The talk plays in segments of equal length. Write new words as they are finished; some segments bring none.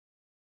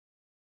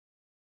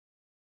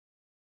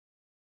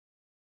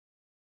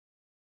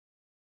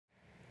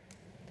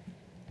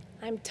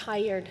I'm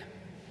tired.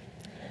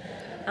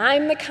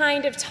 I'm the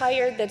kind of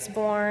tired that's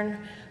born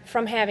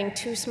from having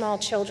 2 small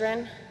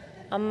children,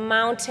 a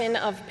mountain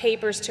of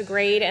papers to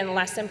grade and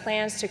lesson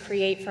plans to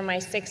create for my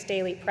 6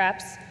 daily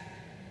preps,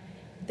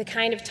 the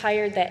kind of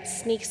tired that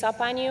sneaks up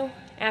on you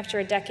after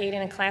a decade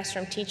in a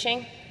classroom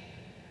teaching.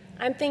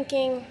 I'm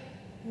thinking,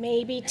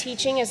 maybe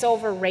teaching is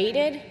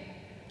overrated?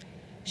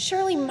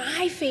 Surely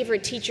my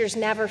favorite teachers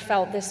never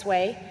felt this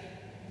way.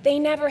 They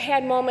never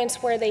had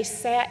moments where they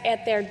sat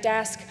at their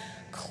desk,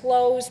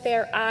 closed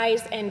their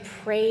eyes, and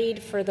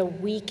prayed for the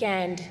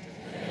weekend.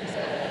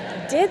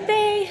 Did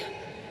they?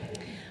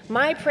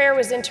 My prayer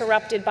was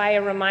interrupted by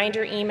a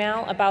reminder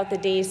email about the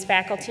day's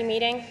faculty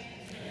meeting.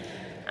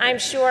 I'm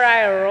sure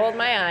I rolled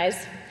my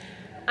eyes.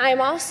 I'm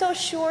also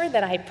sure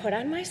that I put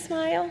on my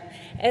smile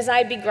as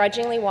I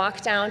begrudgingly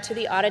walked down to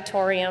the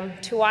auditorium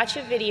to watch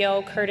a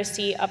video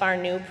courtesy of our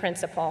new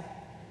principal.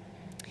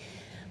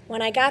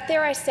 When I got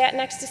there, I sat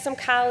next to some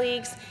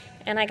colleagues,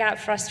 and I got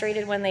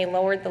frustrated when they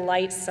lowered the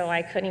lights so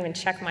I couldn't even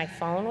check my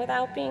phone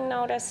without being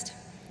noticed.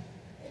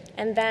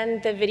 And then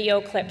the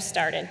video clip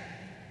started.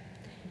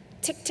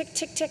 Tick, tick,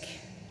 tick, tick.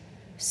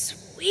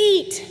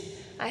 Sweet,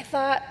 I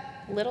thought,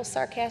 a little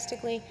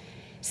sarcastically.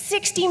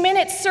 60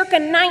 minutes circa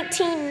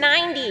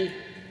 1990.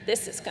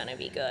 This is gonna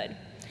be good.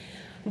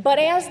 But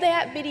as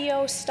that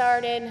video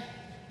started,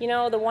 you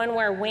know, the one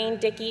where Wayne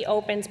Dickey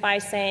opens by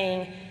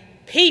saying,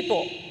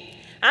 "People,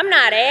 I'm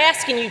not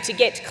asking you to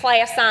get to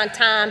class on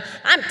time,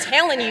 I'm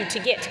telling you to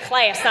get to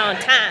class on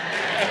time."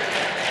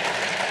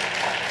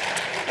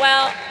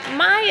 Well,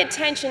 my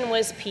attention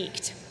was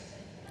piqued.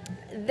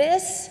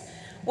 This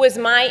was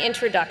my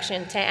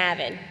introduction to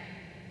AVID.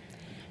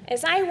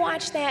 As I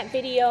watched that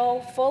video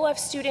full of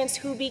students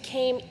who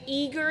became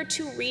eager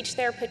to reach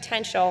their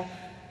potential,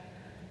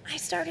 I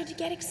started to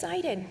get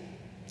excited.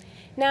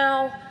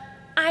 Now,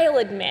 I'll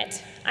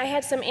admit, I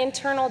had some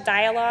internal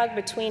dialogue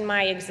between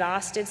my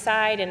exhausted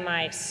side and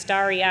my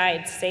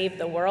starry-eyed save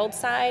the world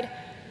side.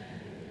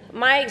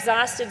 My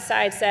exhausted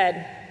side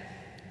said,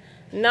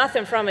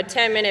 "Nothing from a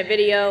 10-minute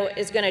video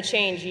is going to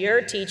change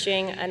your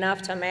teaching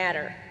enough to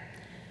matter."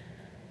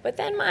 But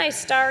then my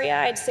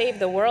starry-eyed save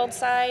the world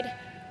side,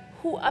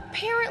 who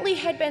apparently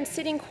had been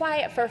sitting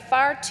quiet for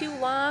far too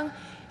long,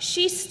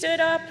 she stood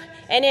up,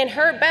 and in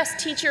her best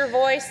teacher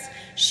voice,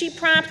 she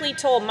promptly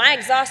told my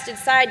exhausted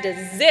side to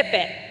zip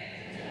it.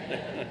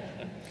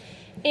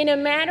 In a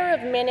matter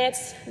of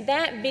minutes,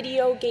 that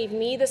video gave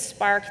me the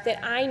spark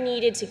that I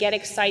needed to get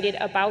excited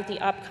about the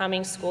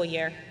upcoming school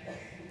year.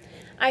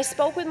 I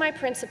spoke with my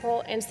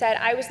principal and said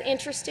I was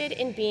interested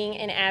in being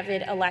an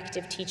AVID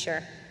elective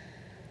teacher.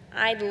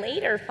 I'd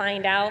later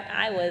find out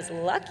I was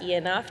lucky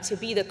enough to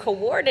be the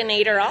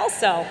coordinator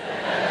also.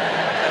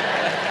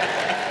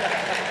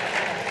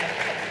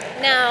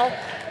 Now,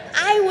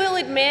 I will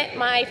admit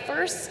my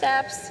first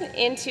steps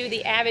into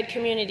the AVID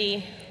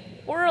community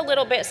were a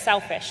little bit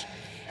selfish,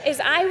 as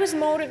I was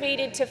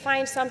motivated to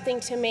find something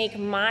to make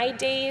my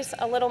days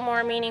a little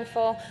more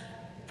meaningful,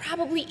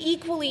 probably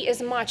equally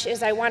as much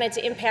as I wanted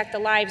to impact the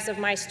lives of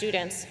my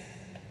students.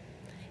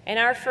 And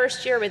our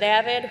first year with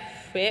AVID,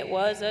 it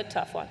was a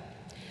tough one.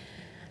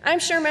 I'm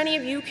sure many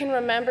of you can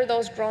remember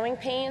those growing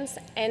pains,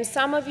 and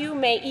some of you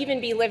may even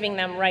be living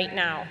them right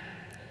now.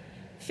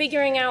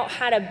 Figuring out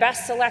how to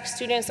best select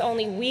students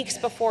only weeks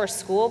before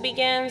school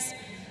begins,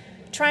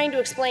 trying to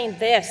explain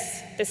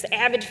this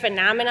AVID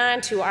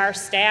phenomenon to our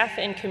staff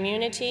and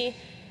community,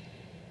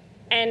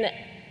 and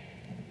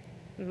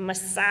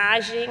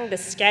massaging the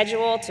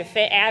schedule to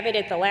fit AVID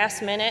at the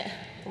last minute,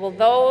 well,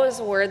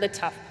 those were the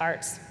tough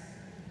parts.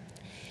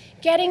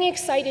 Getting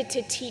excited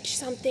to teach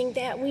something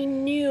that we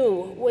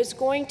knew was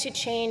going to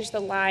change the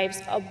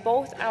lives of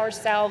both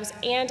ourselves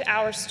and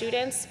our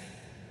students,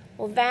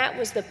 well, that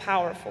was the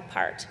powerful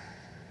part.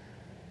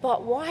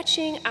 But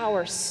watching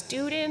our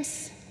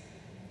students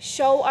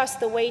show us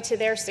the way to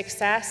their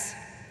success,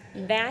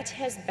 that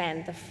has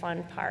been the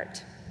fun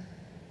part.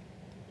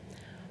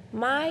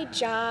 My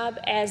job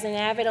as an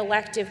AVID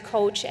elective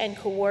coach and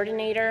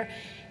coordinator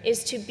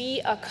is to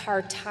be a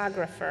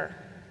cartographer,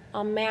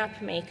 a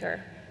map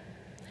maker.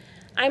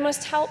 I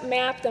must help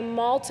map the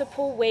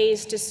multiple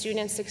ways to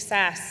student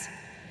success.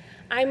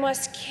 I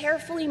must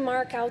carefully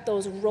mark out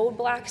those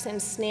roadblocks and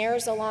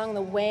snares along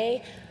the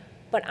way,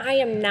 but I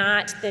am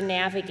not the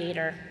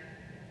navigator.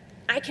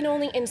 I can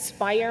only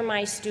inspire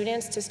my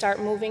students to start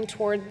moving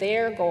toward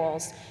their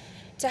goals,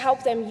 to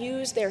help them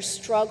use their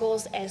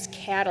struggles as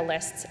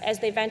catalysts as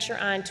they venture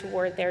on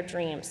toward their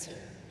dreams.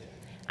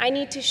 I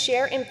need to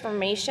share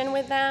information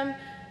with them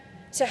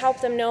to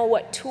help them know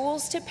what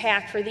tools to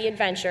pack for the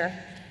adventure,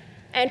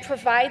 and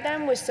provide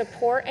them with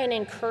support and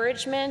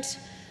encouragement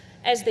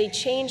as they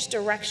change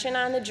direction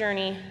on the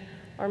journey,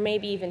 or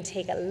maybe even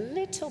take a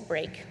little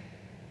break.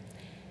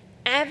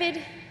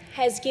 AVID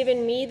has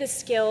given me the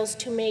skills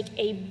to make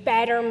a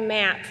better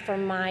map for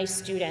my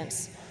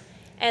students,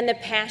 and the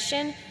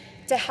passion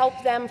to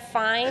help them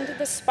find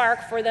the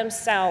spark for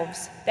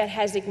themselves that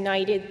has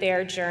ignited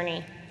their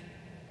journey.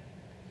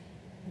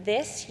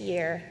 This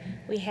year,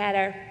 we had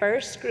our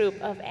first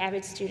group of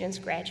AVID students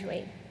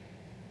graduate.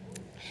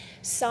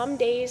 Some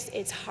days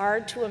it's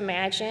hard to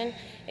imagine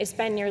it's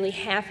been nearly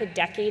half a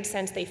decade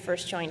since they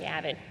first joined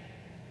AVID.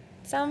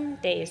 Some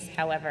days,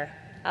 however,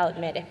 I'll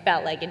admit it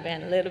felt like it'd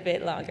been a little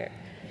bit longer.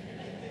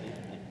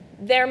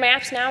 Their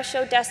maps now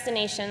show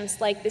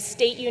destinations like the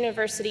State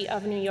University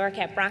of New York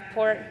at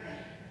Brockport,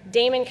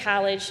 Damon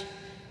College,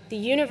 the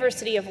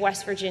University of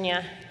West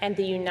Virginia, and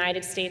the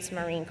United States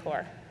Marine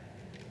Corps.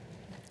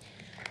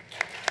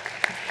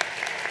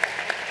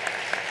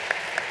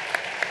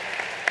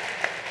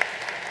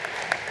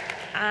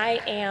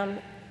 I am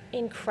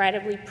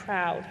incredibly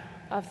proud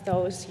of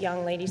those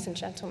young ladies and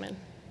gentlemen.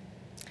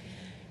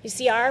 You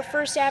see, our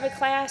first AVID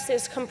class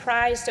is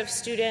comprised of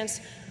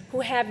students who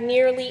have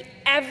nearly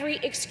every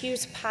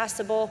excuse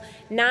possible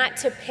not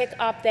to pick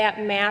up that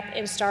map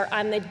and start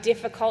on the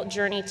difficult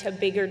journey to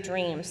bigger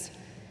dreams.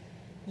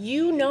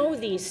 You know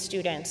these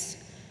students,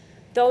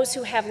 those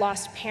who have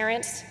lost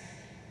parents,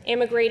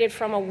 immigrated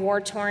from a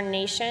war-torn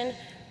nation,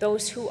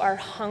 those who are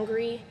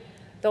hungry,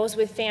 those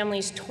with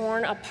families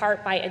torn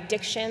apart by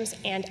addictions,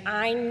 and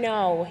I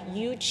know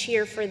you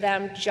cheer for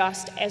them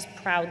just as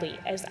proudly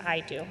as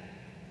I do.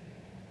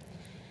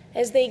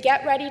 As they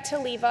get ready to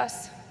leave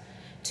us,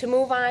 to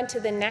move on to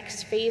the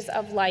next phase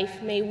of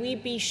life, may we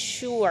be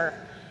sure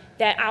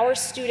that our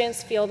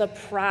students feel the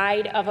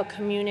pride of a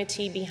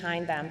community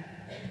behind them.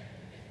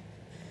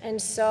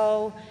 And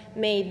so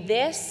may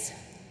this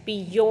be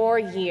your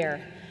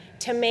year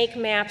to make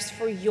maps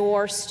for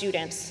your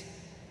students,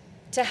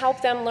 to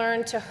help them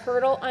learn to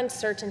hurdle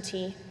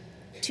uncertainty,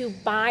 to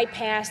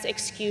bypass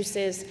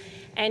excuses,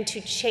 and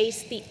to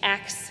chase the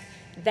X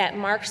that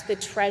marks the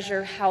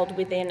treasure held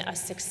within a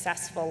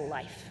successful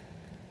life.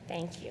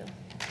 Thank you.